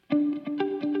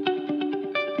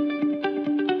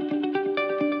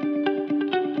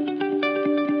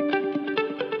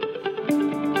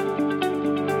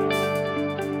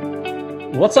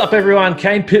What's up, everyone?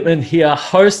 Kane Pittman here,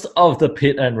 host of the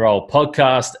Pit and Roll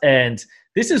podcast. And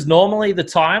this is normally the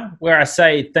time where I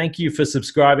say thank you for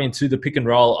subscribing to the Pick and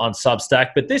Roll on Substack.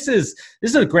 But this is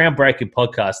a groundbreaking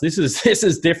podcast. This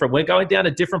is different. We're going down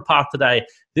a different path today.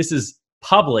 This is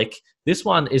public. This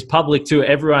one is public to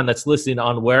everyone that's listening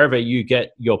on wherever you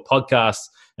get your podcasts.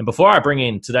 And before I bring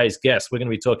in today's guest, we're going to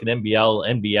be talking NBL,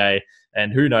 NBA,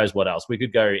 and who knows what else. We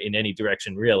could go in any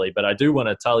direction, really. But I do want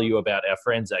to tell you about our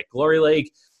friends at Glory League.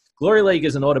 Glory League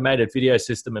is an automated video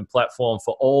system and platform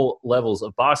for all levels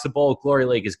of basketball. Glory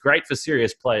League is great for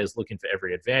serious players looking for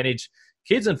every advantage,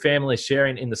 kids and families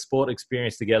sharing in the sport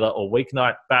experience together, or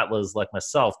weeknight battlers like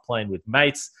myself playing with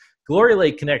mates. Glory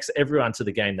League connects everyone to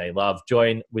the game they love.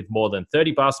 Join with more than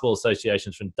 30 basketball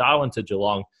associations from Darwin to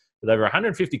Geelong. With over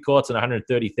 150 courts and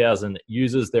 130,000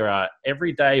 users, there are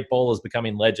everyday ballers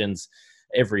becoming legends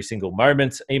every single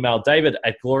moment. Email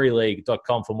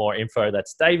david@gloryleague.com for more info.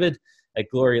 That's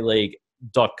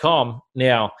david@gloryleague.com.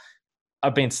 Now,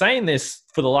 I've been saying this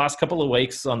for the last couple of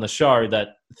weeks on the show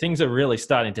that things are really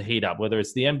starting to heat up, whether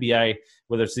it's the NBA,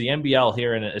 whether it's the NBL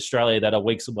here in Australia that are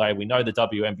weeks away. We know the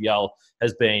WNBL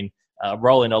has been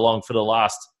rolling along for the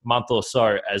last month or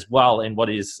so as well in what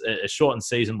is a shortened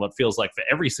season, what feels like for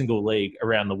every single league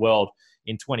around the world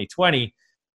in 2020.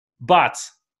 But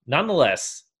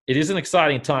nonetheless, it is an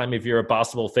exciting time if you're a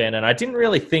basketball fan. And I didn't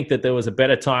really think that there was a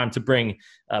better time to bring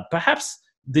perhaps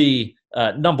the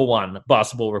number one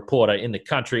basketball reporter in the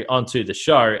country onto the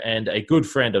show, and a good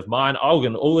friend of mine,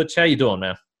 Olgun Uluc. How you doing,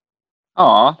 man?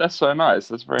 Oh, that's so nice.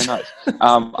 That's very nice.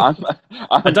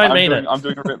 I don't mean it. I'm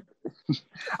doing a bit.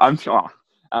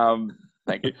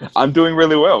 Thank you. I'm doing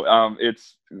really well.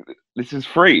 This is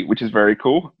free, which is very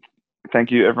cool.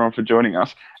 Thank you, everyone, for joining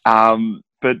us.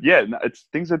 But yeah,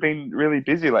 things have been really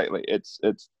busy lately.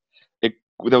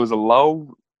 There was a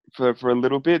lull for a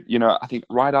little bit. You know, I think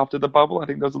right after the bubble, I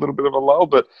think there was a little bit of a lull,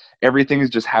 but everything is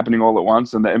just happening all at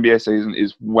once, and the NBA season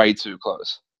is way too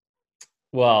close.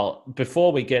 Well,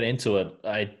 before we get into it,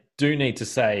 I do need to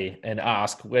say and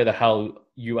ask where the hell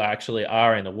you actually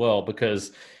are in the world,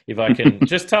 because if I can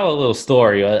just tell a little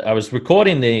story, I was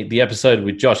recording the episode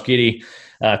with Josh Giddey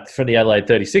from the Adelaide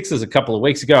 36ers a couple of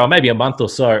weeks ago, or maybe a month or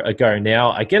so ago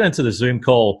now. I get into the Zoom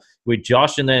call with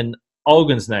Josh, and then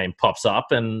Olgun's name pops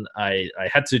up, and I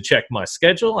had to check my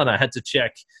schedule, and I had to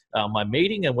check my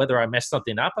meeting and whether I messed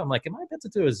something up. I'm like, am I about to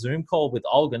do a Zoom call with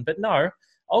Olgun? But no,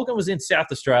 Olgun was in South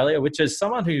Australia, which is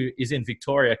someone who is in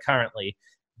Victoria currently.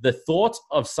 The thought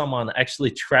of someone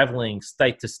actually traveling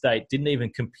state to state didn't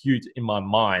even compute in my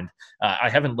mind. I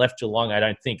haven't left Geelong, I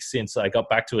don't think, since I got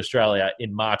back to Australia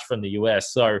in March from the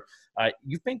US. So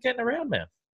you've been getting around, man.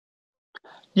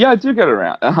 Yeah, I do get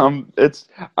around.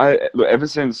 Ever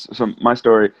since my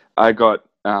story, I got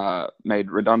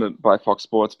made redundant by Fox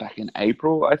Sports back in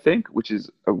April, I think, which is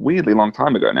a weirdly long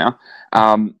time ago now.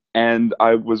 And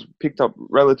I was picked up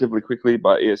relatively quickly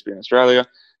by ESPN Australia,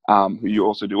 who you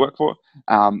also do work for.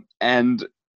 And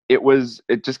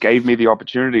it just gave me the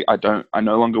opportunity. I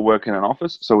no longer work in an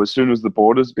office. So as soon as the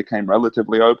borders became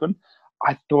relatively open,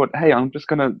 I thought, hey, I'm just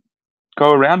going to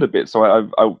go around a bit. So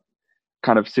I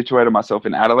kind of situated myself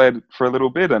in Adelaide for a little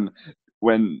bit. And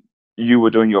when you were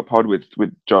doing your pod with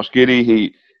Josh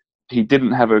Giddey, he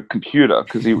didn't have a computer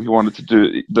because he wanted to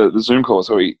do the Zoom call.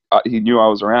 So he knew I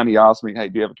was around. He asked me, hey,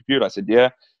 do you have a computer? I said, yeah.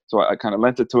 So I kind of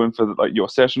lent it to him for your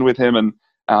session with him. And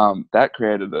that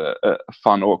created a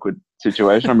fun, awkward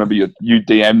situation. I remember you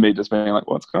DM'd me just being like,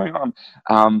 what's going on?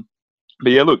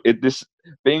 But yeah, look, this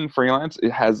being freelance,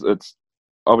 it has its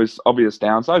obvious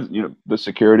downsides. You know, the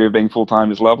security of being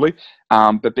full-time is lovely.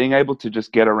 But being able to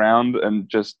just get around and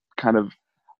just kind of,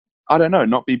 I don't know,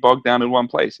 not be bogged down in one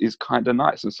place is kind of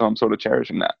nice. And so I'm sort of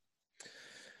cherishing that.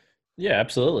 Yeah,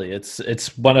 absolutely.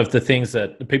 It's one of the things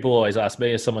that people always ask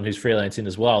me as someone who's freelancing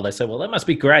as well. They say, well, that must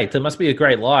be great. That must be a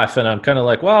great life. And I'm kind of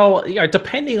like, well, you know,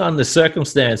 depending on the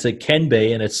circumstance, it can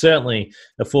be. And it certainly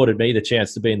afforded me the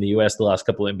chance to be in the US the last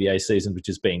couple of NBA seasons, which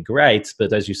has been great.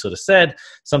 But as you sort of said,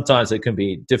 sometimes it can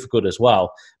be difficult as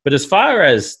well. But as far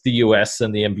as the US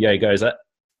and the NBA goes,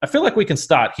 I feel like we can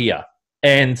start here.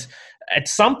 And at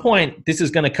some point, this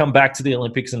is going to come back to the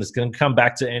Olympics and it's going to come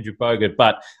back to Andrew Bogut.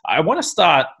 But I want to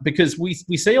start because we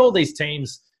see all these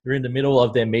teams who are in the middle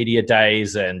of their media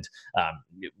days. And,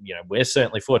 you know, we're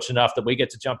certainly fortunate enough that we get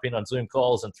to jump in on Zoom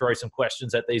calls and throw some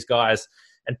questions at these guys.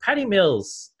 And Patty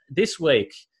Mills this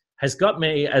week has got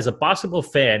me as a basketball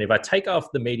fan. If I take off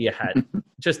the media hat,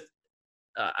 just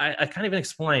I can't even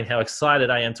explain how excited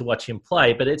I am to watch him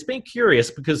play. But it's been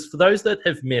curious because for those that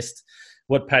have missed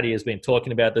what Patty has been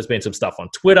talking about, there's been some stuff on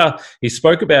Twitter. He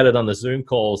spoke about it on the Zoom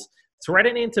calls,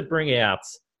 threatening to bring out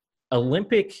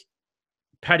Olympic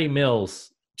Patty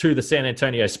Mills to the San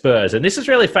Antonio Spurs. And this is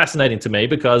really fascinating to me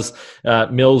because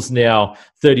Mills now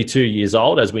 32 years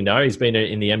old, as we know. He's been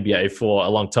in the NBA for a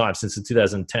long time, since the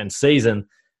 2010 season,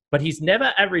 but he's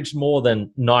never averaged more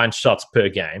than 9 shots per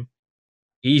game.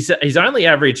 He's only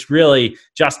averaged really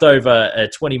just over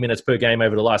 20 minutes per game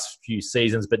over the last few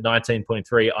seasons, but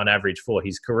 19.3 on average for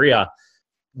his career.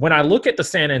 When I look at the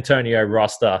San Antonio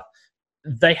roster,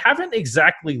 they haven't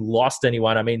exactly lost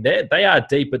anyone. I mean, they are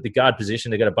deep at the guard position.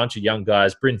 They got a bunch of young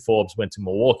guys. Bryn Forbes went to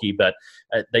Milwaukee, but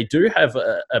they do have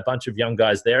a bunch of young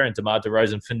guys there. And DeMar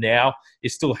DeRozan, for now,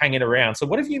 is still hanging around. So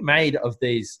what have you made of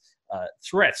these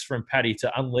threats from Patty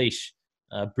to unleash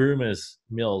Boomers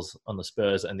Mills on the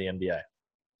Spurs and the NBA?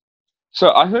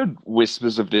 So I heard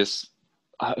whispers of this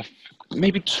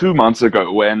maybe 2 months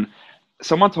ago when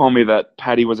someone told me that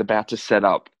Patty was about to set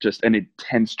up just an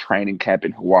intense training camp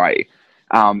in Hawaii.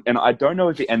 And I don't know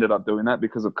if he ended up doing that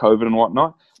because of COVID and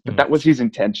whatnot, but that was his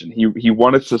intention. He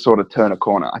wanted to sort of turn a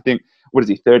corner. I think, what is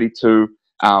he, 32?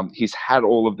 He's had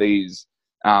all of these,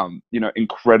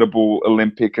 incredible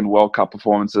Olympic and World Cup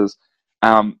performances.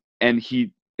 And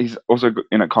he's also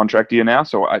in a contract year now,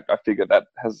 so I figure that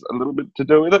has a little bit to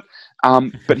do with it.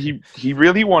 But he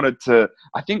really wanted to.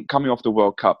 I think coming off the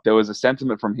World Cup, there was a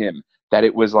sentiment from him that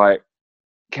it was like,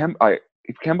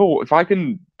 if I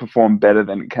can perform better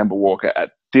than Kemba Walker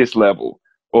at this level,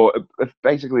 or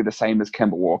basically the same as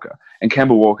Kemba Walker, and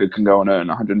Kemba Walker can go and earn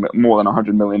more than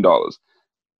 $100 million.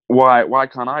 Why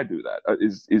can't I do that?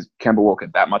 Is Kemba Walker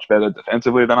that much better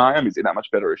defensively than I am? Is he that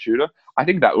much better a shooter? I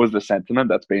think that was the sentiment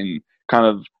that's been kind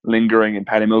of lingering in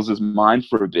Patty Mills' mind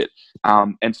for a bit.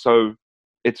 And so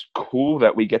it's cool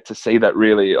that we get to see that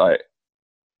really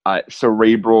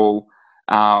cerebral,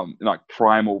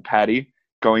 primal Patty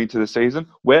going into the season.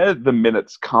 Where the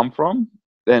minutes come from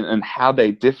and how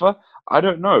they differ, I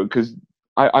don't know, because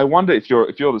I wonder if you're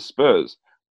the Spurs,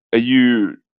 are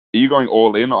you going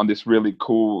all in on this really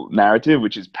cool narrative,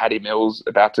 which is Patty Mills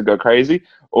about to go crazy?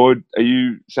 Or are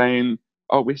you saying,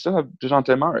 oh, we still have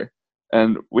DeJounte Murray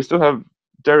and we still have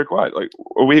Derek White? Like,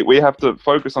 we have to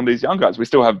focus on these young guys. We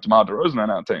still have DeMar DeRozan on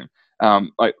our team.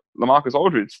 LaMarcus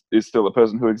Aldridge is still a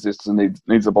person who exists and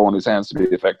needs the ball in his hands to be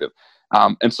effective.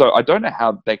 And so I don't know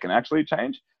how they can actually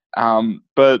change.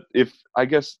 But if, I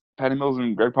guess, Patty Mills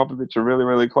and Greg Popovich are really,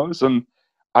 really close, and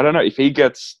I don't know, if he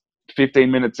gets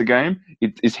 15 minutes a game,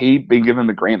 is he being given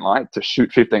the green light to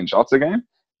shoot 15 shots a game?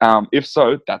 If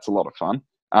so, that's a lot of fun.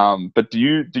 But do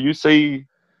you see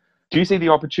the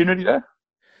opportunity there?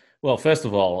 Well, first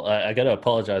of all, I got to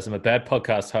apologize. I'm a bad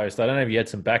podcast host. I don't know if you had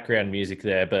some background music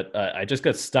there, but I just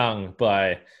got stung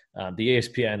by the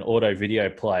ESPN auto video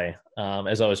play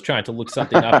as I was trying to look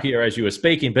something up here as you were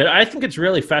speaking. But I think it's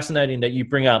really fascinating that you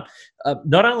bring up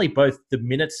not only both the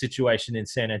minutes situation in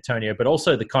San Antonio, but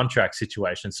also the contract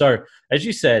situation. So, as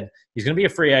you said, he's going to be a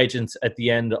free agent at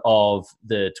the end of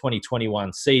the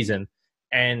 2021 season.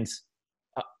 And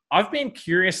I've been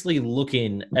curiously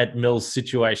looking at Mills'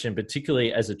 situation,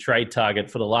 particularly as a trade target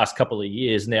for the last couple of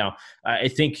years. Now, I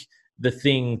think the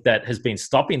thing that has been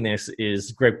stopping this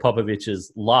is Greg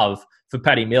Popovich's love for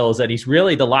Patty Mills, that he's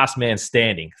really the last man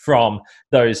standing from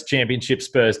those championship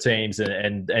Spurs teams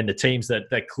and the teams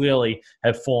that clearly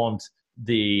have formed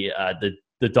the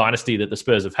dynasty that the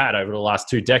Spurs have had over the last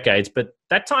 2 decades. But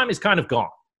that time is kind of gone.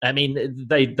 I mean,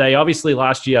 they obviously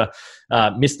last year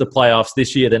missed the playoffs.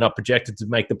 This year, they're not projected to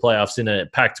make the playoffs in a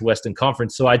packed Western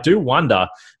Conference. So I do wonder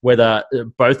whether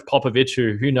both Popovich,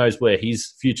 who knows where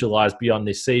his future lies beyond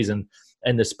this season,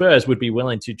 and the Spurs would be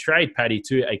willing to trade Patty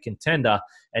to a contender,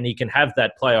 and he can have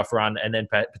that playoff run and then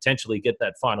potentially get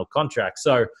that final contract.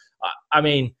 So, I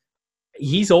mean,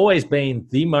 he's always been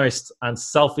the most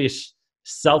unselfish,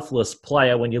 selfless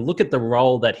player. When you look at the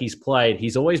role that he's played,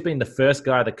 he's always been the first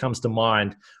guy that comes to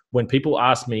mind when people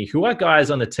ask me who are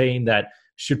guys on the team that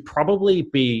should probably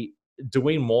be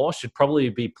doing more, should probably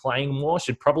be playing more,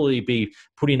 should probably be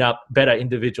putting up better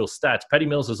individual stats. Patty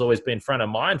Mills has always been front of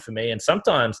mind for me. And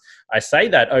sometimes I say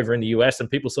that over in the US and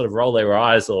people sort of roll their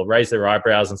eyes or raise their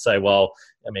eyebrows and say, well,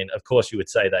 I mean, of course you would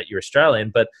say that, you're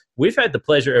Australian, but we've had the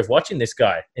pleasure of watching this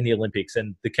guy in the Olympics.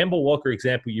 And the Kemba Walker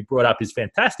example you brought up is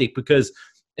fantastic because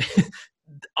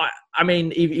I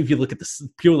mean, if you look at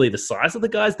purely the size of the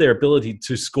guys, their ability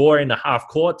to score in the half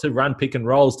court, to run pick and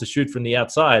rolls, to shoot from the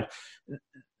outside,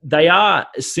 they are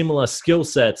similar skill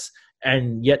sets,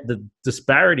 and yet the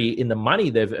disparity in the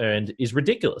money they've earned is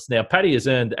ridiculous. Now, Patty has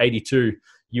earned $82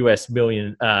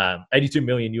 million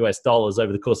US dollars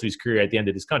over the course of his career at the end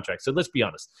of his contract. So let's be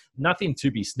honest, nothing to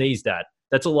be sneezed at.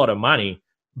 That's a lot of money,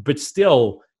 but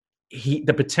still,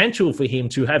 the potential for him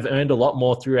to have earned a lot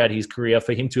more throughout his career,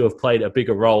 for him to have played a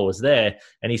bigger role was there.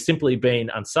 And he's simply been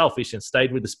unselfish and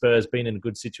stayed with the Spurs, been in a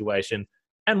good situation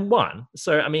and won.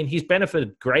 So, I mean, he's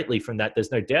benefited greatly from that.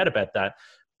 There's no doubt about that.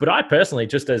 But I personally,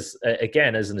 just as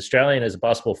an Australian, as a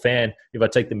basketball fan, if I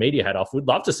take the media hat off, would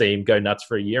love to see him go nuts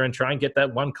for a year and try and get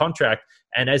that one contract.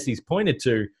 And as he's pointed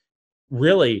to,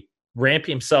 really ramp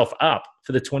himself up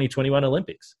for the 2021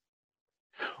 Olympics.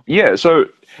 Yeah, so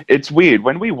it's weird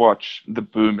when we watch the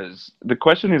Boomers. The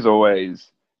question is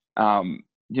always,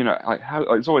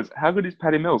 it's always how good is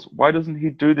Patty Mills? Why doesn't he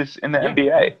do this in the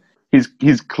NBA?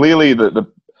 He's clearly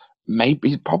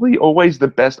he's probably always the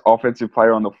best offensive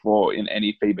player on the floor in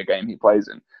any FIBA game he plays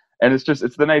in, and it's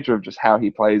the nature of just how he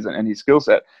plays and his skill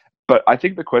set. But I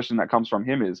think the question that comes from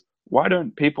him is, why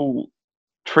don't people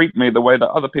treat me the way that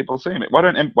other people see me? Why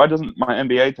doesn't my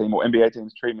NBA team or NBA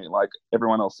teams treat me like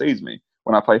everyone else sees me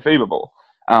when I play FIBA ball?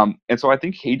 And so I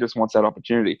think he just wants that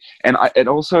opportunity. And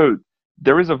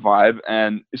there is a vibe,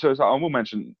 and so I will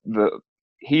mention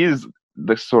he is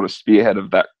the sort of spearhead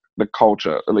of the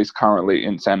culture, at least currently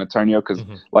in San Antonio, because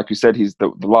like you said, he's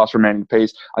the last remaining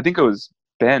piece. I think it was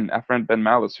our friend Ben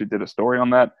Malice, who did a story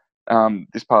on that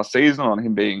this past season, on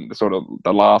him being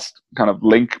the last kind of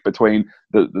link between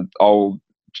the old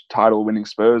title-winning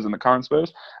Spurs and the current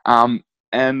Spurs.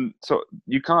 And so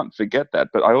you can't forget that.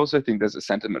 But I also think there's a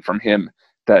sentiment from him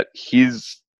that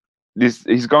he's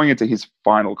going into his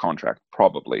final contract,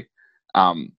 probably.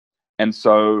 And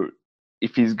so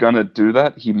if he's going to do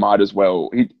that, he might as well.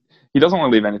 He doesn't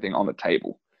want to leave anything on the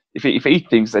table. If he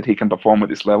thinks that he can perform at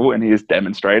this level, and he has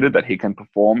demonstrated that he can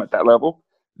perform at that level,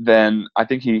 then I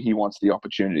think he wants the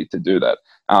opportunity to do that,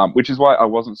 which is why I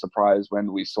wasn't surprised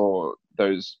when we saw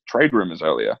those trade rumors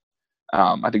earlier.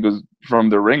 I think it was from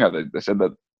the Ringer. They said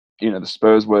that the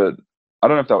Spurs were, I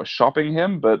don't know if they were shopping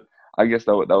him, but I guess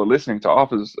they were listening to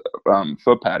offers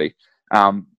for Patty.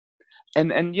 And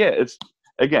yeah, it's,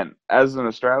 again, as an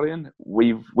Australian,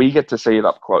 we get to see it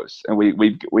up close, and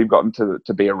we've gotten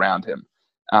to be around him,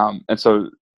 and so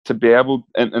to be able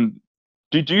and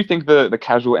do you think the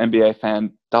casual NBA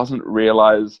fan doesn't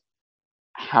realize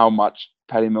how much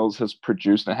Patty Mills has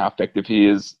produced and how effective he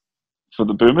is for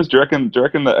the Boomers? Do you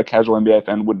reckon that a casual NBA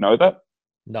fan would know that?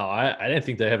 No, I don't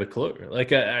think they have a clue.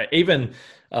 Like even,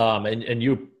 and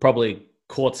you probably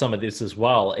caught some of this as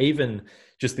well. Even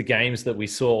just the games that we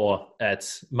saw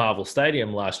at Marvel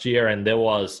Stadium last year, and there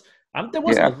wasn't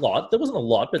a lot. There wasn't a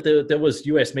lot, but there was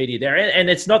US media there, and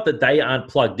it's not that they aren't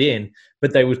plugged in,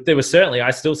 but they were certainly.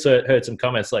 I still heard some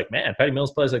comments like, "Man, Patty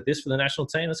Mills plays like this for the national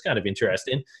team. That's kind of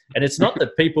interesting." And it's not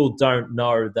that people don't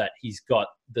know that he's got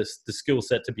the skill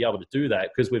set to be able to do that,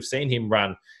 because we've seen him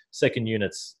run second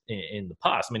units in the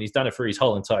past. I mean, he's done it for his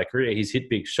whole entire career. He's hit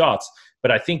big shots. But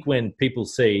I think when people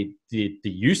see the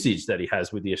usage that he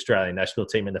has with the Australian national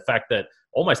team, and the fact that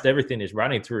almost everything is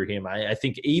running through him, I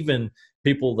think even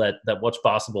people that watch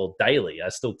basketball daily are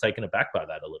still taken aback by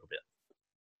that a little bit.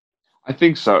 I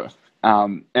think so.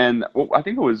 And I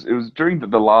think it was during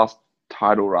the last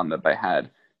title run that they had.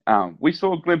 We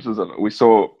saw glimpses of it. We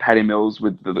saw Patty Mills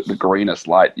with the greenest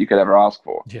light you could ever ask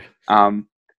for. Yeah.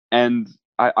 And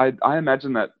I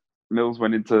imagine that Mills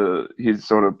went into his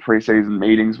sort of preseason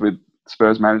meetings with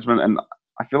Spurs management, and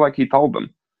I feel like he told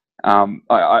them.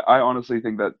 I honestly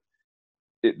think that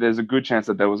there's a good chance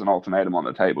that there was an ultimatum on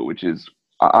the table, which is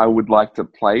I would like to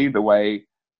play the way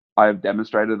I've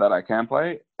demonstrated that I can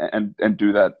play, and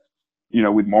do that,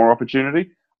 with more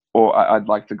opportunity, or I'd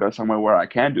like to go somewhere where I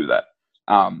can do that.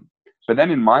 But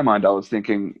then in my mind, I was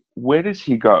thinking, where does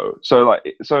he go? So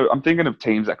I'm thinking of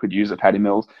teams that could use a Patty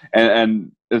Mills,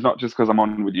 and it's not just because I'm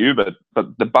on with you, but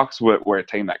the Bucks were a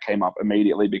team that came up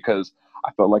immediately because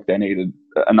I felt like they needed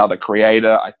another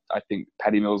creator. I think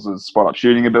Patty Mills' spot-up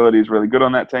shooting ability is really good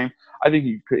on that team. I think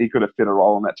he could have fit a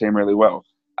role on that team really well.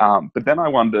 But then I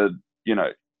wondered,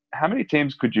 how many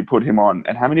teams could you put him on,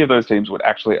 and how many of those teams would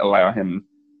actually allow him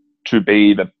to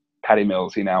be the Patty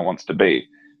Mills he now wants to be?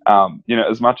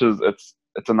 As much as it's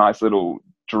a nice little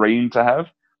dream to have,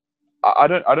 I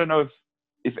don't know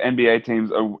if NBA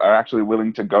teams are actually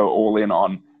willing to go all in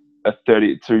on a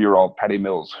 32-year-old Patty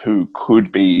Mills who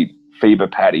could be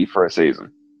FIBA Patty for a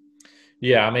season.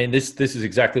 Yeah, I mean, this is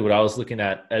exactly what I was looking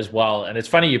at as well. And it's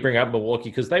funny you bring up Milwaukee,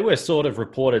 because they were sort of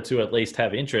reported to at least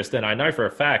have interest. And I know for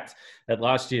a fact at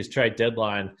last year's trade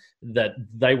deadline that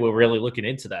they were really looking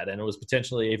into that. And it was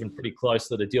potentially even pretty close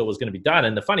that a deal was going to be done.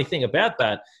 And the funny thing about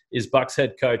that is Bucks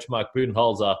head coach Mike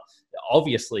Budenholzer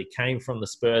obviously came from the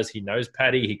Spurs. He knows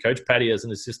Patty. He coached Patty as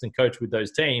an assistant coach with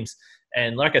those teams.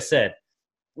 And like I said,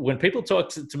 when people talk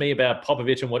to me about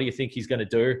Popovich and what do you think he's going to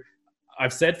do,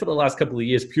 I've said for the last couple of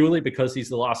years, purely because he's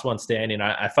the last one standing,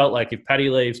 I felt like if Paddy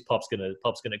leaves, Pop's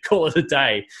gonna call it a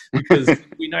day, because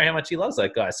we know how much he loves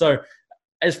that guy. So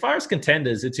as far as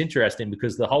contenders, it's interesting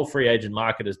because the whole free agent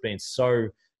market has been so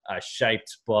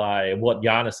shaped by what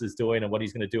Giannis is doing and what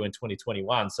he's going to do in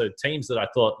 2021. So teams that I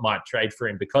thought might trade for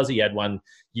him because he had 1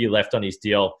 year left on his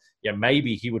deal,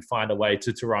 maybe he would find a way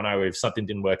to Toronto if something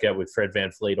didn't work out with Fred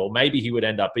VanVleet, or maybe he would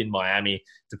end up in Miami,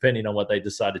 depending on what they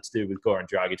decided to do with Goran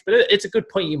Dragic. But it's a good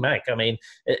point you make. I mean,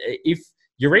 if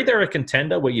you're either a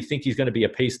contender where you think he's going to be a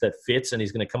piece that fits and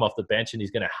he's going to come off the bench and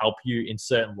he's going to help you in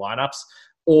certain lineups,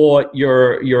 or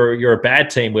you're a bad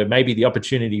team where maybe the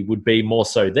opportunity would be more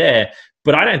so there.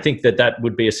 But I don't think that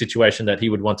would be a situation that he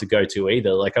would want to go to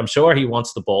either. Like, I'm sure he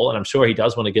wants the ball, and I'm sure he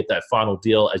does want to get that final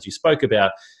deal, as you spoke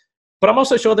about. But I'm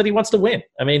also sure that he wants to win.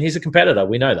 I mean, he's a competitor.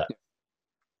 We know that.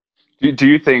 Do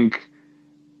you think,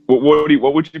 what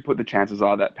would you put the chances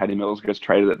are that Patty Mills gets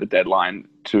traded at the deadline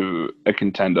to a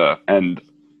contender, and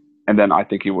then I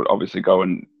think he would obviously go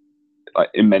and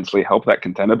immensely help that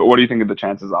contender. But what do you think of the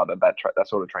chances are that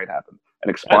sort of trade happens? An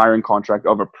expiring contract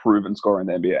of a proven scorer in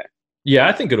the NBA. Yeah,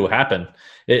 I think it'll happen.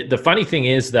 The funny thing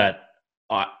is that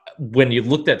when you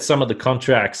looked at some of the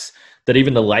contracts that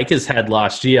even the Lakers had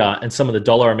last year and some of the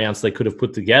dollar amounts they could have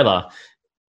put together,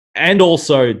 and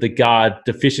also the guard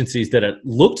deficiencies that it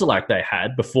looked like they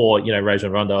had before,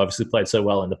 Rajon Rondo obviously played so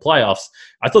well in the playoffs,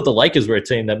 I thought the Lakers were a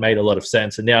team that made a lot of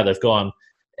sense, and now they've gone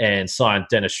and signed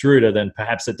Dennis Schroeder, then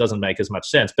perhaps it doesn't make as much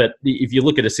sense. But if you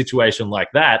look at a situation like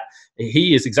that,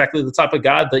 he is exactly the type of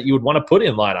guard that you would want to put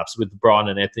in lineups with Bron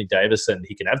and Anthony Davis, and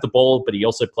he can have the ball, but he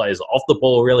also plays off the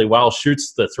ball really well,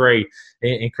 shoots the three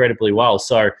incredibly well.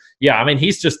 So, yeah, I mean,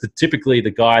 he's just typically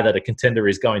the guy that a contender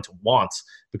is going to want,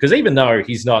 because even though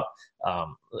he's not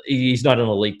an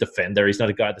elite defender, he's not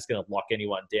a guy that's going to lock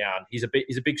anyone down. He's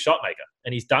a big shot maker,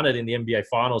 and he's done it in the NBA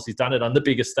Finals. He's done it on the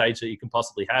biggest stage that you can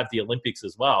possibly have, the Olympics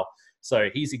as well. So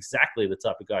he's exactly the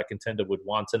type of guy a contender would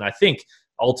want, and I think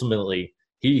ultimately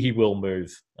he will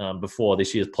move before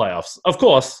this year's playoffs. Of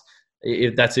course,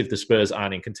 if the Spurs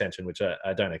aren't in contention, which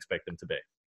I don't expect them to be.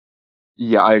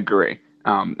 Yeah, I agree.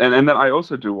 And then I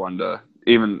also do wonder,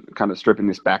 even kind of stripping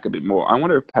this back a bit more, I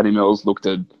wonder if Patty Mills looked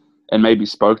at and maybe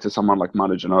spoke to someone like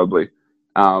Manu Ginobili,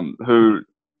 who,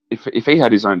 if he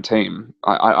had his own team,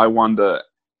 I wonder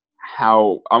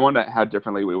how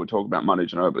differently we would talk about Manu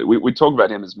Ginobili. We talk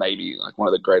about him as maybe like one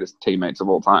of the greatest teammates of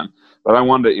all time, but I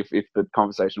wonder if the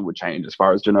conversation would change as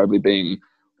far as Ginobili being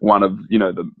one of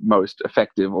the most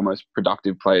effective or most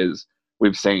productive players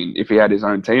we've seen if he had his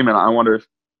own team. And I wonder if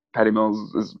Patty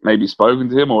Mills has maybe spoken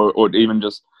to him or even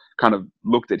just kind of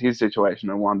looked at his situation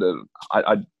and wondered,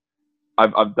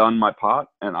 I've done my part,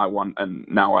 and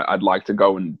now I'd like to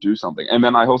go and do something. And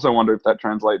then I also wonder if that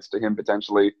translates to him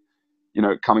potentially,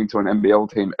 coming to an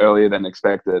NBL team earlier than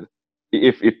expected,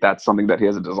 if that's something that he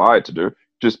has a desire to do.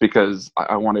 Just because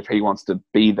I wonder if he wants to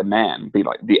be the man, be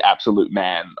like the absolute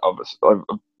man of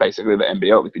basically the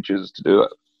NBL, if he chooses to do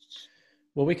it.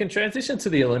 Well, we can transition to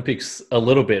the Olympics a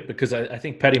little bit, because I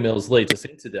think Patty Mills leads us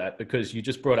into that, because you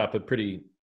just brought up a pretty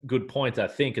good point, I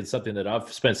think, and something that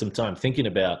I've spent some time thinking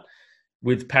about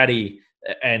with Paddy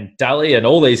and Dally and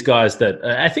all these guys that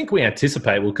I think we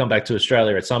anticipate will come back to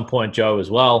Australia at some point, Joe as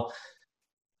well.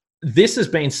 This has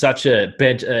been such a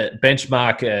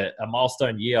benchmark, a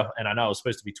milestone year, and I know it was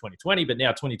supposed to be 2020, but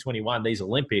now 2021, these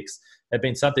Olympics have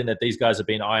been something that these guys have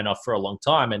been eyeing off for a long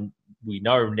time, and we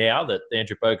know now that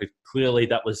Andrew Bogut, clearly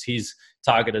that was his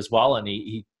target as well, and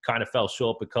he kind of fell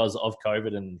short because of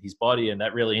COVID and his body, and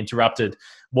that really interrupted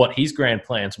what his grand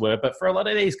plans were. But for a lot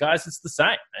of these guys, it's the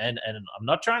same. And I'm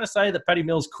not trying to say that Patty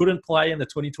Mills couldn't play in the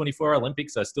 2024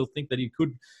 Olympics. I still think that he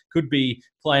could be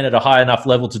playing at a high enough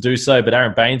level to do so. But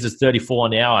Aaron Baines is 34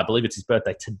 now. I believe it's his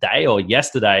birthday today or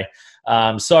yesterday.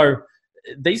 So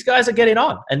these guys are getting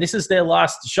on, and this is their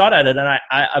last shot at it. And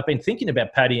I've been thinking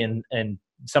about Patty and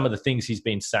some of the things he's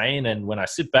been saying. And when I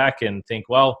sit back and think,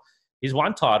 well, he's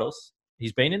won titles.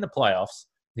 He's been in the playoffs.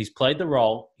 He's played the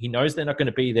role. He knows they're not going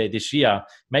to be there this year.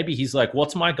 Maybe he's like,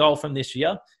 what's my goal from this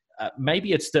year?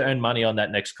 Maybe it's to earn money on that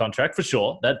next contract, for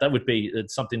sure. That would be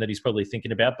something that he's probably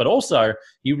thinking about. But also,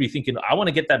 he would be thinking, I want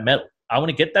to get that medal. I want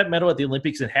to get that medal at the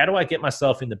Olympics, and how do I get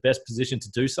myself in the best position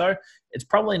to do so? It's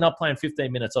probably not playing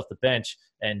 15 minutes off the bench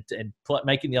and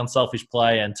making the unselfish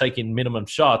play and taking minimum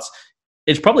shots.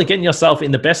 It's probably getting yourself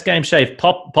in the best game shape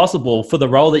possible for the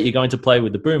role that you're going to play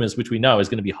with the Boomers, which we know is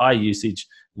going to be high usage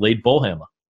lead ball handler.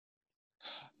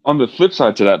 On the flip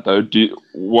side to that, though,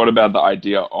 what about the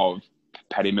idea of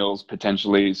Patty Mills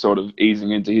potentially sort of easing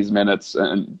into his minutes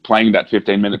and playing that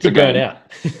 15 minutes again? Burn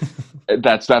out.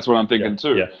 That's what I'm thinking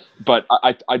too. Yeah. But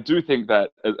I do think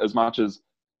that as much as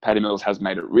Patty Mills has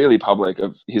made it really public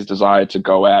of his desire to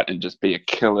go out and just be a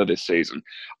killer this season.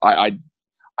 I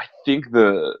think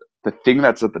the thing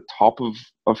that's at the top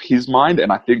of his mind,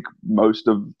 and I think most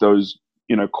of those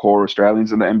core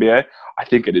Australians in the NBA, I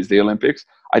think it is the Olympics.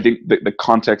 I think the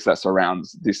context that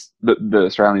surrounds the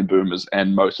Australian Boomers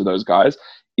and most of those guys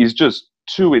is just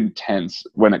too intense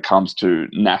when it comes to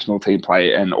national team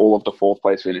play and all of the fourth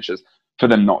place finishes for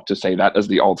them not to say that as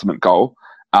the ultimate goal.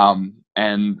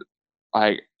 And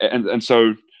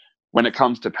so when it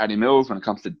comes to Patty Mills, when it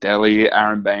comes to Delhi,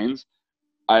 Aaron Baines,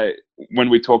 when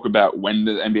we talk about when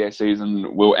the NBA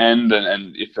season will end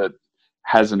and if it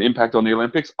has an impact on the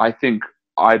Olympics, I think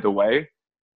either way,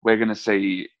 we're going to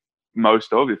see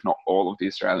most of, if not all of the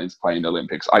Australians playing the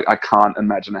Olympics. I can't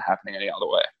imagine it happening any other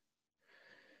way.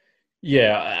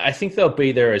 Yeah, I think they'll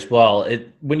be there as well.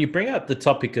 When you bring up the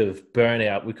topic of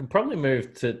burnout, we can probably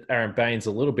move to Aaron Baines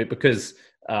a little bit because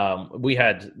we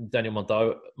had Daniel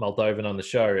Moldovan on the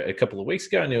show a couple of weeks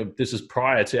ago, and this was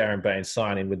prior to Aaron Baines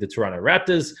signing with the Toronto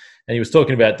Raptors, and he was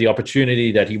talking about the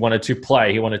opportunity that he wanted to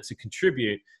play, he wanted to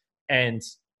contribute. And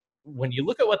when you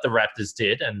look at what the Raptors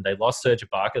did, and they lost Serge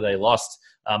Ibaka, they lost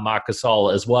Marc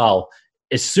Gasol as well,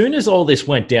 as soon as all this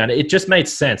went down, it just made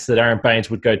sense that Aaron Baines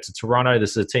would go to Toronto.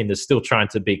 This is a team that's still trying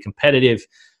to be competitive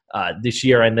this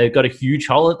year, and they've got a huge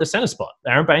hole at the center spot.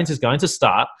 Aaron Baines is going to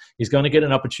start. He's going to get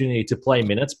an opportunity to play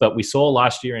minutes, but we saw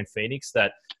last year in Phoenix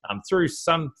that through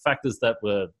some factors that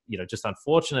were just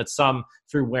unfortunate, some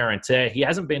through wear and tear, he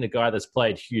hasn't been a guy that's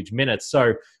played huge minutes.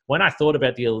 So when I thought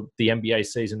about the NBA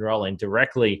season rolling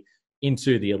directly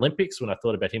into the Olympics, when I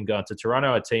thought about him going to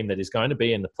Toronto, a team that is going to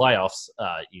be in the playoffs,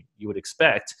 you would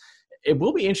expect. It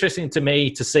will be interesting to me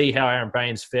to see how Aaron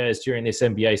Baines fares during this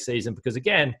NBA season because,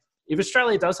 again, if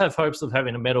Australia does have hopes of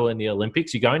having a medal in the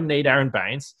Olympics, you're going to need Aaron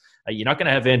Baines. You're not going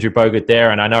to have Andrew Bogut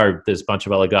there. And I know there's a bunch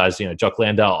of other guys. Jock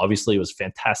Landale obviously was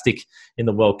fantastic in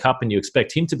the World Cup, and you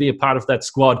expect him to be a part of that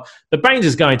squad. But Baines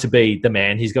is going to be the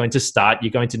man. He's going to start.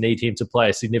 You're going to need him to play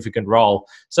a significant role.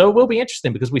 So it will be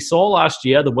interesting because we saw last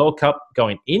year the World Cup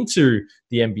going into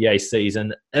the NBA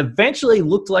season eventually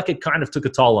looked like it kind of took a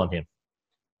toll on him.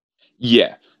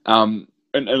 Yeah. And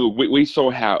we saw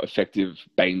how effective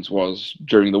Baines was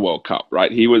during the World Cup,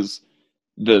 right? He was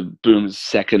the Boom's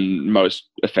second most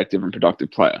effective and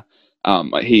productive player.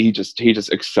 He just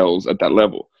excels at that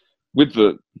level. With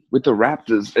the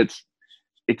Raptors,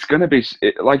 it's going to be,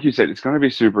 like you said, it's going to be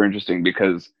super interesting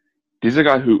because this is a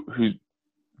guy who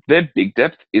their big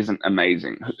depth isn't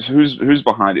amazing. Who's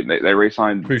behind him? They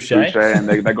re-signed Boucher and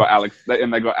they got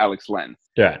Alex Len.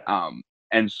 Yeah.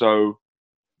 And so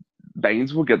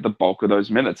Baines will get the bulk of those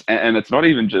minutes, and it's not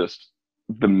even just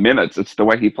the minutes; it's the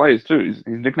way he plays too. His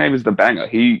nickname is the Banger.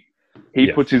 He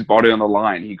puts his body on the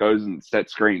line. He goes and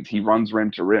sets screens. He runs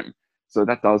rim to rim. So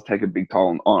that does take a big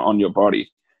toll on your body.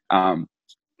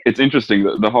 It's interesting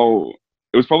that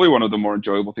it was probably one of the more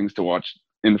enjoyable things to watch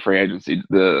in the free agency,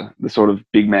 the sort of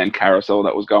big man carousel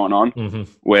that was going on,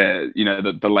 where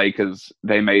the Lakers,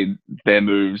 they made their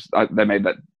moves. They made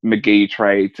that McGee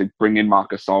trade to bring in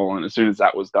Marc Gasol, and as soon as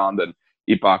that was done, then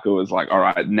Ibaka was like, "All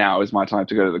right, now is my time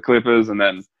to go to the Clippers," and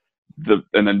then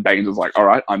Baines was like, "All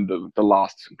right, I'm the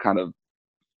last kind of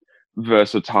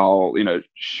versatile,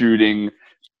 shooting,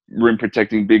 rim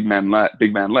protecting big man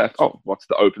left. Oh, what's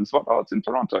the open spot? Oh, it's in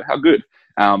Toronto. How good."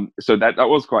 So that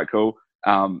was quite cool.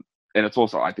 And it's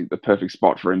also, I think, the perfect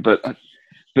spot for him. But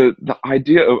the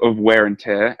idea of wear and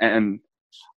tear, and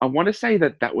I want to say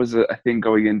that was a thing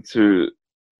going into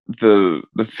the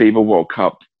FIBA World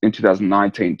Cup in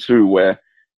 2019 too, where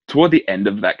toward the end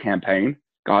of that campaign,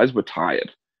 guys were tired.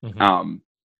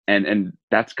 And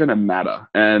that's going to matter.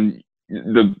 And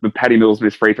the Patty Mills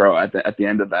missed free throw at the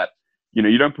end of that,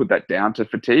 you don't put that down to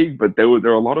fatigue, but there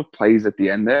are a lot of plays at the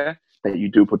end there that you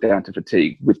do put down to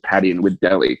fatigue with Patty and with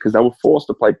Delhi because they were forced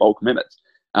to play bulk minutes.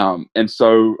 And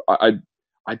so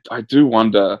I do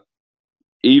wonder,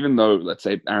 even though, let's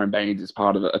say, Aaron Baines is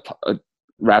part of a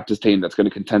Raptors team that's going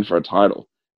to contend for a title,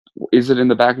 is it in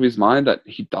the back of his mind that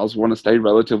he does want to stay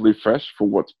relatively fresh for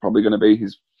what's probably going to be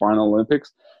his final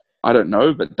Olympics? I don't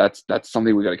know, but that's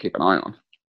something we got to keep an eye on.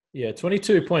 Yeah,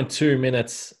 22.2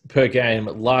 minutes per game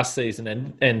last season.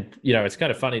 And it's kind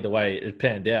of funny the way it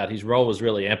panned out. His role was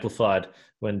really amplified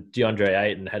when DeAndre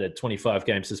Ayton had a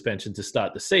 25-game suspension to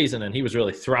start the season, and he was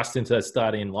really thrust into that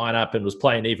starting lineup and was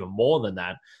playing even more than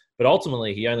that. But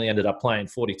ultimately, he only ended up playing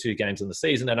 42 games in the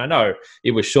season. And I know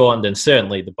it was shortened, and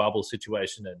certainly the bubble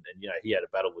situation, and he had a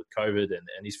battle with COVID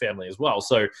and his family as well.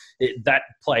 So that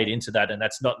played into that, and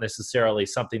that's not necessarily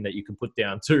something that you can put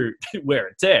down to wear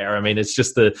and tear. I mean, it's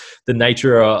just the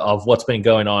nature of what's been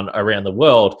going on around the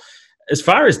world. As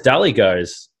far as Dali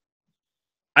goes,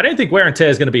 I don't think wear and tear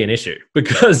is going to be an issue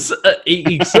because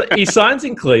he signs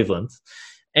in Cleveland,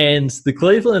 and the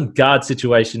Cleveland guard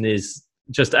situation is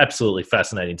just absolutely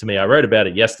fascinating to me. I wrote about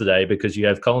it yesterday because you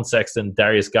have Colin Sexton,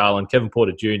 Darius Garland, Kevin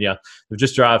Porter Jr. They've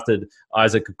just drafted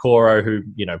Isaac Okoro,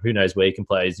 who knows where he can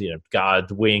play,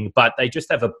 guard, wing, but they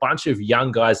just have a bunch of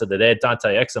young guys that are there.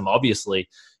 Dante Exum obviously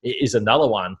is another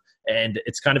one, and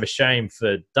it's kind of a shame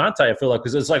for Dante. I feel like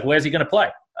because it's like, where's he going to play?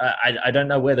 I don't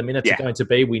know where the minutes are going to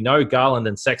be. We know Garland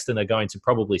and Sexton are going to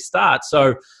probably start.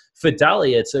 So for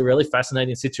Daly, it's a really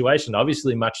fascinating situation.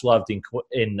 Obviously, much loved in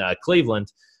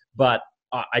Cleveland, but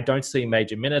I don't see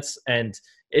major minutes. And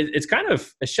it's kind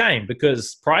of a shame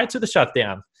because prior to the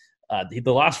shutdown,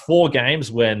 the last 4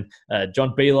 games when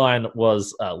John Beilein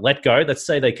was let go, let's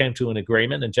say they came to an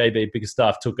agreement and JB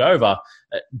Biggerstaff took over,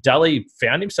 Daly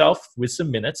found himself with some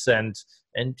minutes and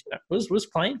was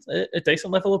playing a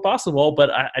decent level of basketball, but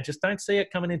I just don't see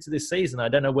it coming into this season. I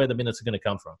don't know where the minutes are going to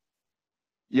come from.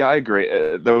 Yeah, I agree.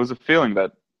 There was a feeling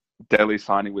that Daly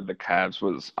signing with the Cavs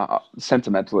was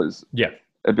sentimental is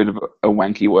a bit of a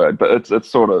wanky word, but it's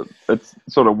sort of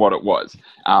what it was.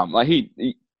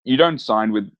 You don't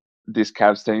sign with this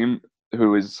Cavs team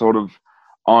who is sort of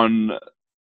on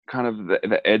kind of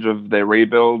the edge of their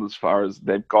rebuild as far as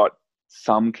they've got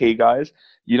some key guys.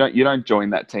 You don't join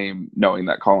that team knowing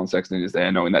that Colin Sexton is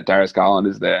there, knowing that Darius Garland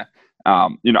is there. I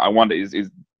wonder is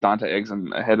Dante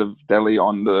Exum ahead of Daly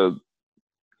on the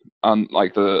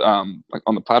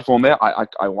platform there?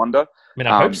 I wonder. I mean,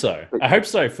 I hope so. I hope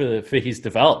so for his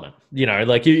development.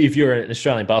 Like if you're an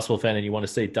Australian basketball fan and you want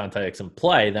to see Dante Exum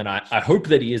play, then I hope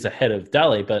that he is ahead of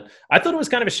Daly. But I thought it was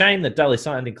kind of a shame that Daly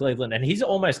signed in Cleveland, and he's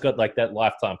almost got like that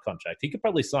lifetime contract. He could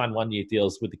probably sign 1-year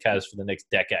deals with the Cavs for the next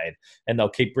decade, and they'll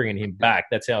keep bringing him back.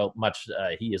 That's how much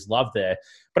he is loved there.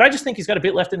 But I just think he's got a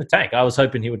bit left in the tank. I was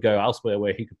hoping he would go elsewhere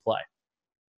where he could play.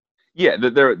 Yeah,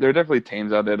 there are definitely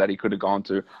teams out there that he could have gone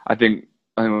to. I think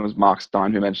it was Mark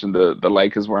Stein who mentioned the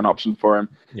Lakers were an option for him.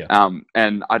 Yeah.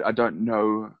 And I don't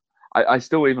know. I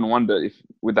still even wonder if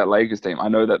with that Lakers team, I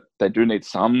know that they do need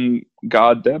some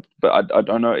guard depth, but I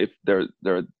don't know if there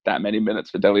are that many minutes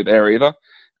for Daly there either.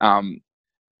 And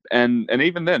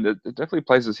even then, there's definitely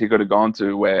places he could have gone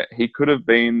to where he could have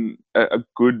been a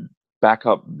good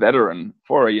backup veteran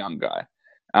for a young guy.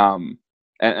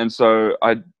 And so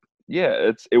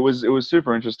it was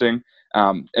super interesting.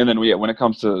 And then when it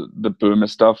comes to the Boomer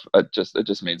stuff, it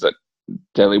just means that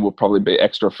Daly will probably be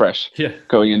extra fresh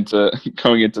going into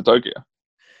Tokyo.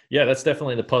 Yeah, that's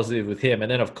definitely the positive with him. And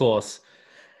then of course,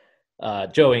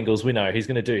 Joe Ingles, we know he's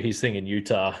going to do his thing in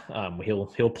Utah.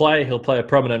 He'll play a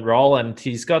prominent role, and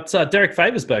he's got Derek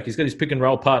Favors back. He's got his pick and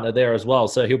roll partner there as well,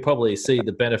 so he'll probably see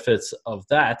the benefits of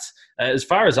that. As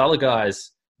far as other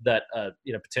guys that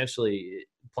potentially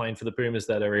playing for the Boomers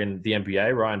that are in the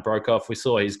NBA, Ryan Brokoff, we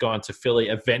saw he's gone to Philly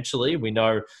eventually. We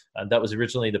know that was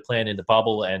originally the plan in the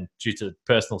bubble, and due to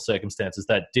personal circumstances,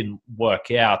 that didn't work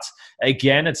out.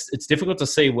 Again, it's difficult to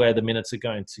see where the minutes are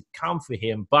going to come for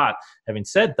him. But having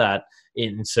said that,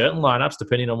 in certain lineups,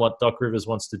 depending on what Doc Rivers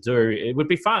wants to do, it would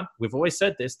be fun. We've always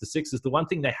said this. The Sixers, the one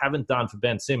thing they haven't done for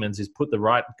Ben Simmons is put the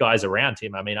right guys around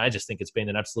him. I mean, I just think it's been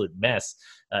an absolute mess.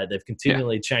 They've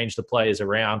continually changed the players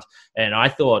around. And I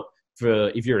thought,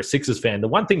 if you're a Sixers fan, the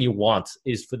one thing you want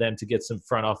is for them to get some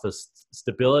front office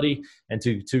stability and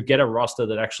to get a roster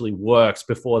that actually works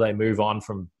before they move on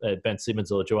from Ben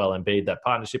Simmons or Joel Embiid, that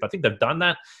partnership. I think they've done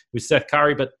that with Seth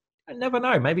Curry, but I never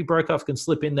know. Maybe Brokoff can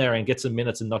slip in there and get some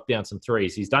minutes and knock down some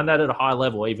threes. He's done that at a high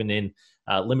level, even in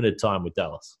limited time with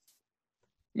Dallas.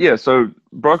 Yeah, so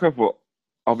Brokoff will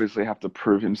obviously have to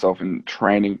prove himself in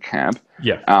training camp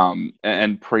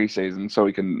and preseason so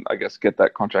he can, I guess, get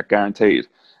that contract guaranteed.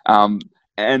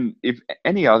 And if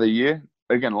any other year,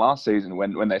 again, last season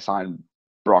when they signed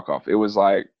Brokoff, it was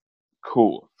like,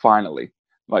 cool, finally.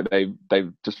 Like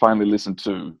they've just finally listened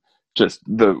to just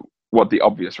what the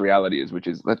obvious reality is, which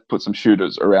is let's put some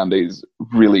shooters around these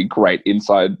really great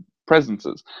inside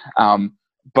presences.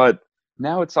 But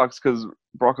now it sucks because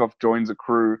Brokoff joins a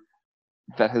crew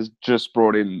that has just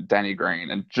brought in Danny Green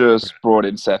and just brought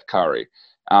in Seth Curry.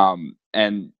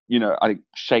 And, I think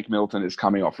Shake Milton is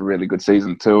coming off a really good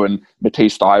season too. And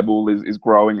Matisse Thybulle is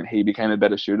growing, and he became a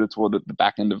better shooter toward the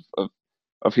back end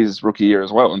of his rookie year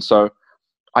as well. And so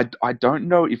I don't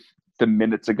know if the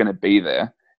minutes are going to be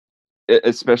there,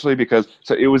 especially because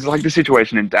it was like the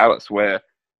situation in Dallas where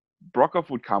Brokoff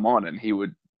would come on and he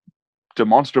would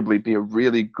demonstrabably be a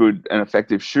really good and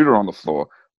effective shooter on the floor,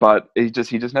 but he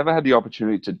just never had the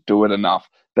opportunity to do it enough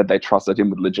that they trusted him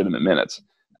with legitimate minutes,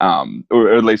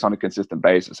 or at least on a consistent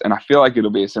basis. And I feel like it'll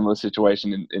be a similar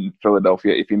situation in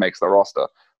Philadelphia if he makes the roster,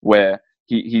 where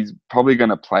he's probably going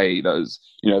to play those,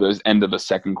 those end of the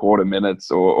second quarter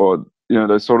minutes, or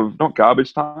those sort of not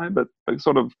garbage time, but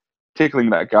sort of tickling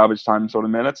that garbage time sort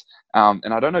of minutes.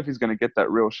 And I don't know if he's going to get that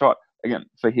real shot again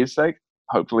for his sake.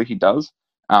 Hopefully he does.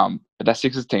 But that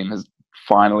Sixers team has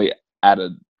finally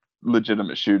added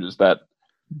legitimate shooters. That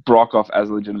Brockhoff as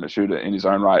a legitimate shooter in his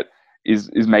own right is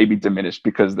maybe diminished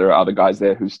because there are other guys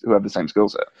there who have the same skill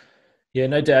set. Yeah,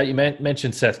 no doubt. You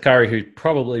mentioned Seth Curry, who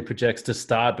probably projects to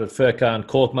start, but Furkan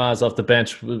Korkmaz off the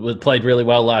bench played really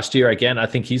well last year. Again, I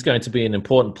think he's going to be an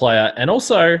important player. And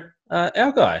also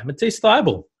our guy, Matisse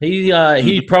Thybulle.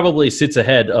 He probably sits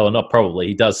ahead, not probably,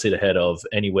 he does sit ahead of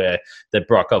anywhere that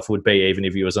Brockhoff would be, even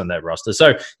if he was on that roster.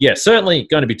 So, yeah, certainly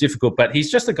going to be difficult, but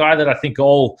he's just a guy that I think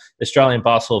all Australian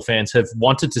basketball fans have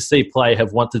wanted to see play,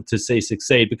 have wanted to see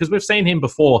succeed, because we've seen him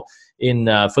before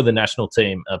for the national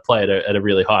team play at a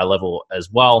really high level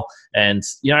as well. And,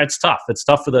 it's tough. It's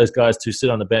tough for those guys to sit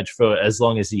on the bench for as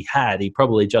long as he had. He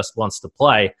probably just wants to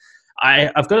play.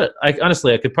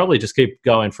 Honestly, I could probably just keep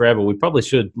going forever. We probably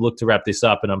should look to wrap this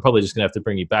up, and I'm probably just going to have to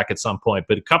bring you back at some point.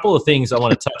 But a couple of things I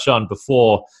want to touch on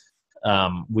before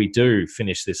we do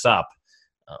finish this up.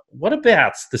 What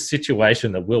about the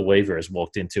situation that Will Weaver has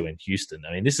walked into in Houston?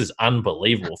 I mean, this is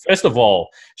unbelievable. First of all,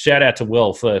 shout out to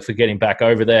Will for getting back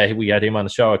over there. We had him on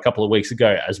the show a couple of weeks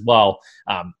ago as well.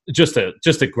 Just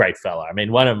a great fella. I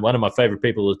mean, one of my favorite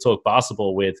people to talk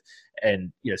basketball with.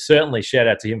 And certainly shout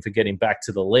out to him for getting back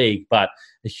to the league. But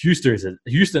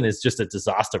Houston is just a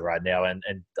disaster right now. And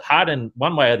Harden,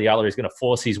 one way or the other, is going to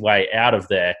force his way out of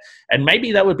there. And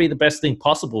maybe that would be the best thing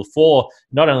possible for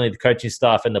not only the coaching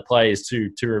staff and the players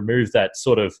to remove that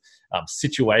sort of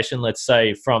situation, let's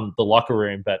say, from the locker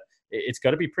room. But it's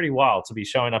got to be pretty wild to be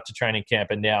showing up to training camp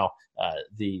and now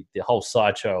the whole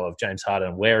sideshow of James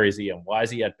Harden. Where is he and why is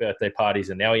he at birthday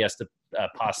parties? And now he has to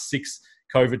pass 6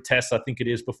 COVID tests, I think it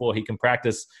is, before he can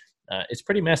practice. It's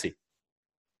pretty messy.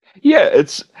 Yeah,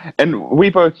 and we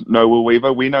both know Will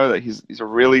Weaver. We know that he's a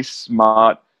really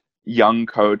smart young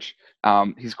coach.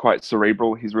 He's quite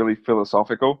cerebral. He's really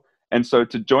philosophical. And so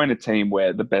to join a team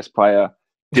where the best player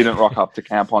didn't rock up to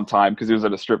camp on time because he was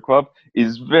at a strip club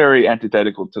is very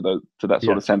antithetical to that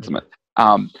sort of sentiment.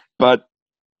 But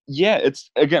yeah,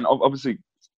 it's, again, obviously,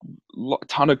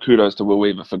 ton of kudos to Will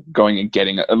Weaver for going and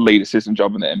getting a lead assistant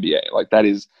job in the NBA. Like that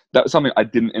was something I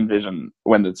didn't envision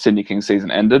when the Sydney Kings season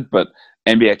ended, but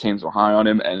NBA teams were high on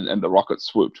him and the Rockets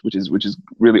swooped, which is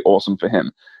really awesome for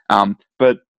him.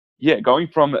 But yeah, going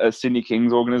from a Sydney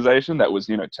Kings organization that was,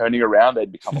 turning around,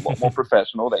 they'd become a lot more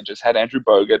professional. They just had Andrew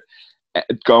Bogut,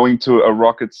 going to a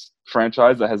Rockets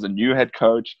franchise that has a new head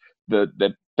coach.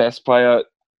 The best player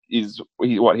he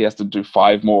has to do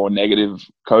 5 more negative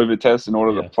COVID tests in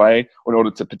order to play, or in order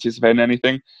to participate in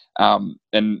anything. And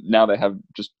now they have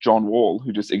just John Wall,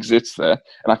 who just exists there.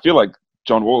 And I feel like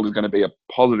John Wall is going to be a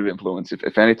positive influence,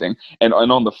 if anything. And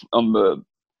on the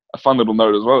a fun little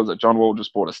note as well is that John Wall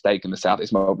just bought a stake in the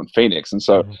Southeast Melbourne Phoenix. And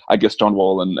so I guess John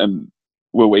Wall and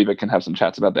Will Weaver can have some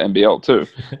chats about the NBL too.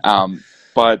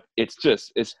 But it's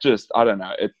just, I don't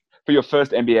know. For your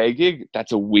first NBA gig,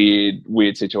 that's a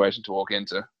weird situation to walk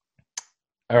into.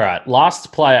 All right,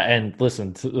 last player, and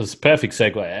listen, it was a perfect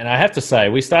segue. And I have to say,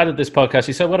 we started this podcast,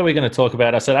 you said, what are we going to talk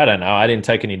about? I said, I don't know. I didn't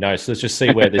take any notes. Let's just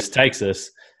see where this takes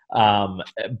us.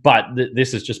 But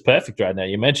this is just perfect right now.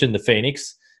 You mentioned the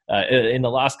Phoenix. In the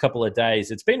last couple of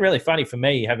days, it's been really funny for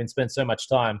me, having spent so much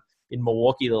time in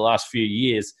Milwaukee the last few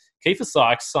years. Kiefer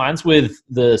Sykes signs with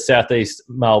the Southeast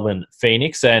Melbourne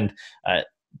Phoenix and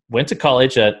went to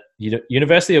college at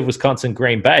University of Wisconsin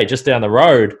Green Bay, just down the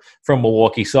road from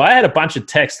Milwaukee. So I had a bunch of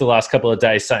texts the last couple of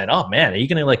days saying, oh man, are you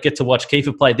going to get to watch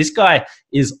Kiefer play? This guy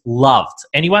is loved.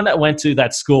 Anyone that went to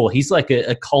that school, he's like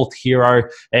a cult hero.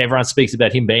 Everyone speaks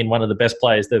about him being one of the best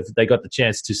players they got the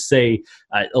chance to see.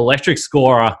 Electric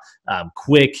scorer,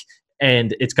 quick.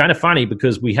 And it's kind of funny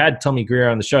because we had Tommy Greer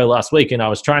on the show last week and I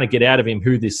was trying to get out of him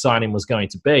who this signing was going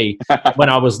to be. When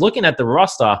I was looking at the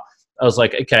roster, I was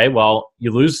like, okay, well, you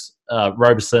lose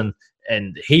Roberson,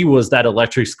 and he was that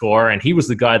electric scorer, and he was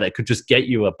the guy that could just get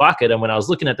you a bucket. And when I was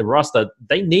looking at the roster,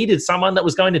 they needed someone that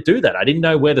was going to do that. I didn't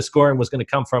know where the scoring was going to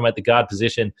come from at the guard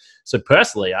position. So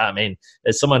personally, I mean,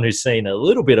 as someone who's seen a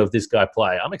little bit of this guy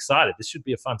play, I'm excited. This should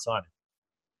be a fun signing.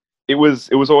 It was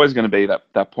always going to be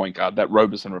that point guard, that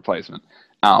Roberson replacement.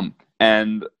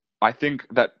 And I think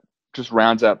that just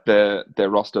rounds out their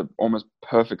roster almost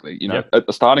perfectly.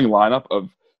 A starting lineup of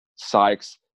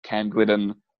Sykes, Cam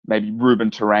Glidden, maybe Ruben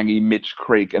Tarangi, Mitch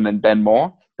Creek, and then Ben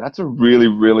Moore. That's a really,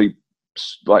 really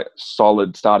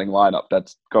solid starting lineup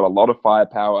that's got a lot of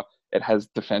firepower. It has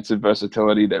defensive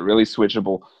versatility. They're really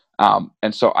switchable.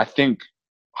 And so I think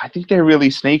I think they're really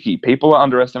sneaky. People are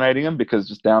underestimating them because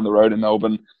just down the road in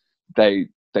Melbourne, they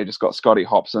just got Scotty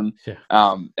Hopson, Yeah.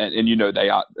 and you know they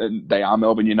are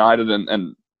Melbourne United,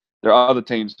 and there are other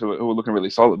teams who are looking really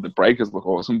solid. The Breakers look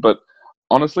awesome, but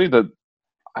honestly,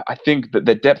 I think that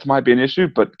their depth might be an issue,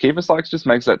 but Kiefer Sykes just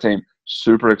makes that team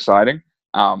super exciting,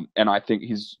 and I think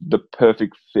he's the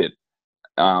perfect fit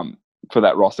for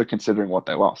that roster considering what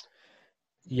they lost.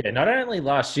 Yeah, not only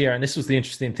last year, and this was the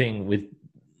interesting thing with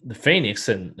the Phoenix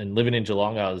and living in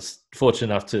Geelong, I was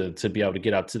fortunate enough to be able to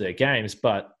get up to their games,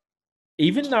 but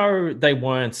even though they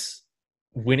weren't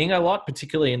winning a lot,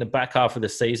 particularly in the back half of the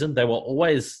season, they were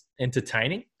always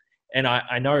entertaining. And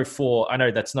I know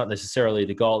that's not necessarily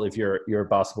the goal if you're a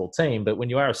basketball team, but when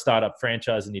you are a startup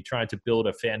franchise and you're trying to build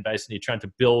a fan base and you're trying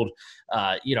to build,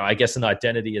 I guess an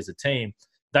identity as a team,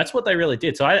 that's what they really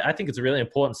did. So I think it's a really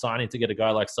important signing to get a guy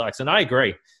like Sykes. And I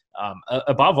agree.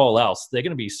 Above all else, they're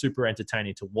going to be super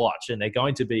entertaining to watch, and they're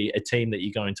going to be a team that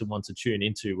you're going to want to tune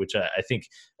into, which I think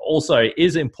also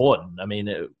is important. I mean,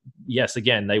 yes,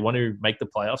 again, they want to make the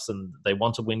playoffs and they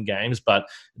want to win games, but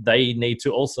they need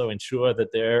to also ensure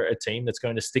that they're a team that's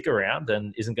going to stick around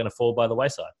and isn't going to fall by the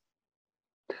wayside.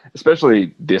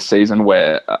 Especially this season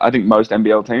where I think most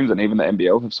NBL teams and even the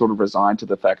NBL have sort of resigned to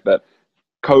the fact that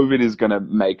COVID is going to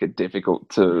make it difficult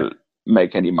to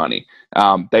make any money.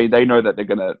 They know that they're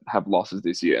going to have losses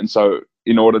this year. And so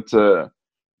in order to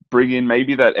bring in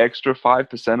maybe that extra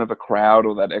 5% of a crowd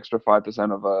or that extra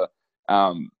 5% of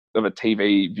a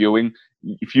TV viewing,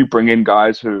 if you bring in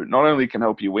guys who not only can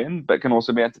help you win, but can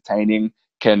also be entertaining,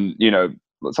 can,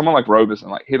 someone like Roberson,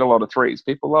 like hit a lot of threes.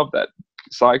 People love that.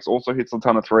 Sykes also hits a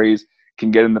ton of threes,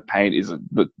 can get in the paint, is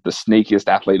the sneakiest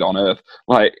athlete on earth.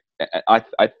 Like, I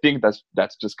think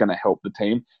that's just going to help the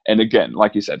team. And again,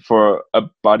 like you said, for a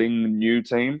budding new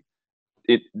team,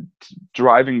 it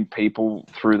driving people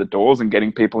through the doors and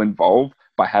getting people involved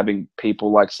by having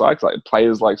people like Sykes, like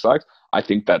players like Sykes, I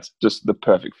think that's just the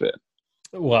perfect fit.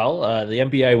 Well, the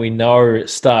NBA we know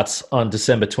starts on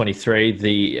December 23.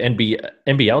 The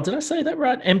NBL, did I say that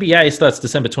right? NBA starts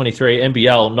December 23.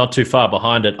 NBL not too far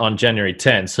behind it on January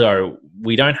 10. So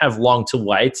we don't have long to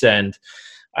wait. And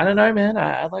I don't know, man.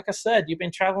 Like I said, you've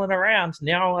been traveling around.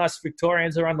 Now us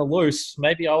Victorians are on the loose.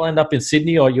 Maybe I'll end up in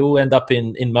Sydney or you'll end up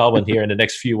in Melbourne here in the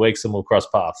next few weeks and we'll cross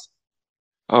paths.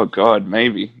 Oh, God,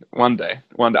 maybe. One day.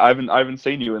 I haven't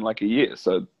seen you in like a year,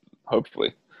 so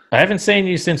hopefully. I haven't seen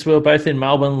you since we were both in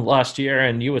Melbourne last year,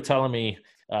 and you were telling me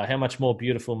how much more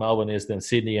beautiful Melbourne is than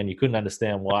Sydney, and you couldn't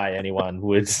understand why anyone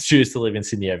would choose to live in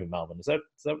Sydney over Melbourne.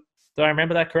 Do I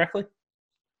remember that correctly?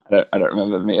 I don't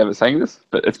remember me ever saying this,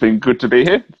 but it's been good to be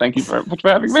here. Thank you very much for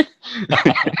having me.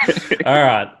 All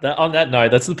right. On that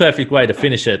note, that's the perfect way to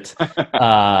finish it.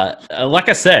 Like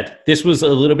I said, this was a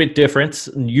little bit different.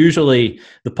 Usually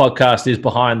the podcast is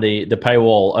behind the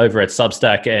paywall over at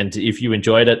Substack, and if you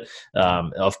enjoyed it,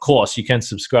 of course, you can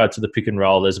subscribe to the Pick and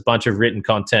Roll. There's a bunch of written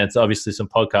content, obviously some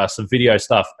podcasts, some video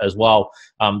stuff as well.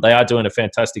 They are doing a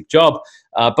fantastic job.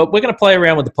 But we're going to play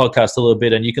around with the podcast a little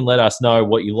bit, and you can let us know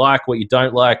what you like, what you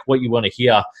don't like, what you want to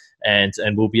hear, and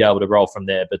we'll be able to roll from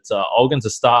there. But Olgun's a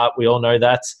start. We all know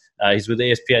that. He's with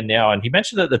ESPN now, and he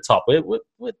mentioned at the top, we're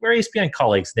ESPN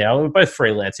colleagues now. We're both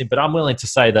freelancing, but I'm willing to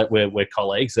say that we're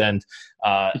colleagues, and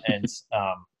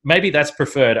maybe that's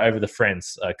preferred over the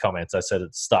friends comments I said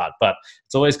at the start. But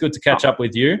it's always good to catch up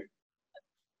with you.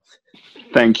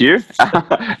 Thank you.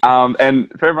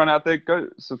 And for everyone out there, go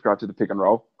subscribe to the Pick and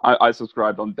Roll. I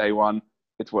subscribed on day one.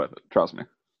 It's worth it. Trust me.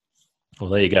 Well,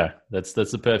 there you go. That's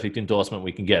the perfect endorsement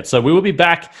we can get. So we will be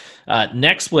back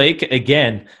next week.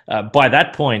 Again, by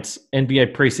that point,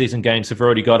 NBA preseason games have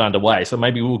already got underway. So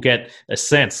maybe we'll get a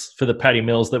sense for the Patty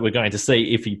Mills that we're going to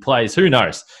see if he plays. Who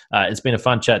knows? It's been a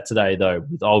fun chat today, though,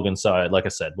 with Olgun. So like I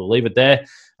said, we'll leave it there.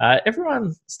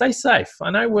 Everyone, stay safe.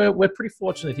 I know we're pretty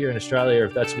fortunate here in Australia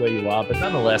if that's where you are. But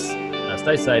nonetheless,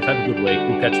 stay safe. Have a good week.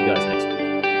 We'll catch you guys next week.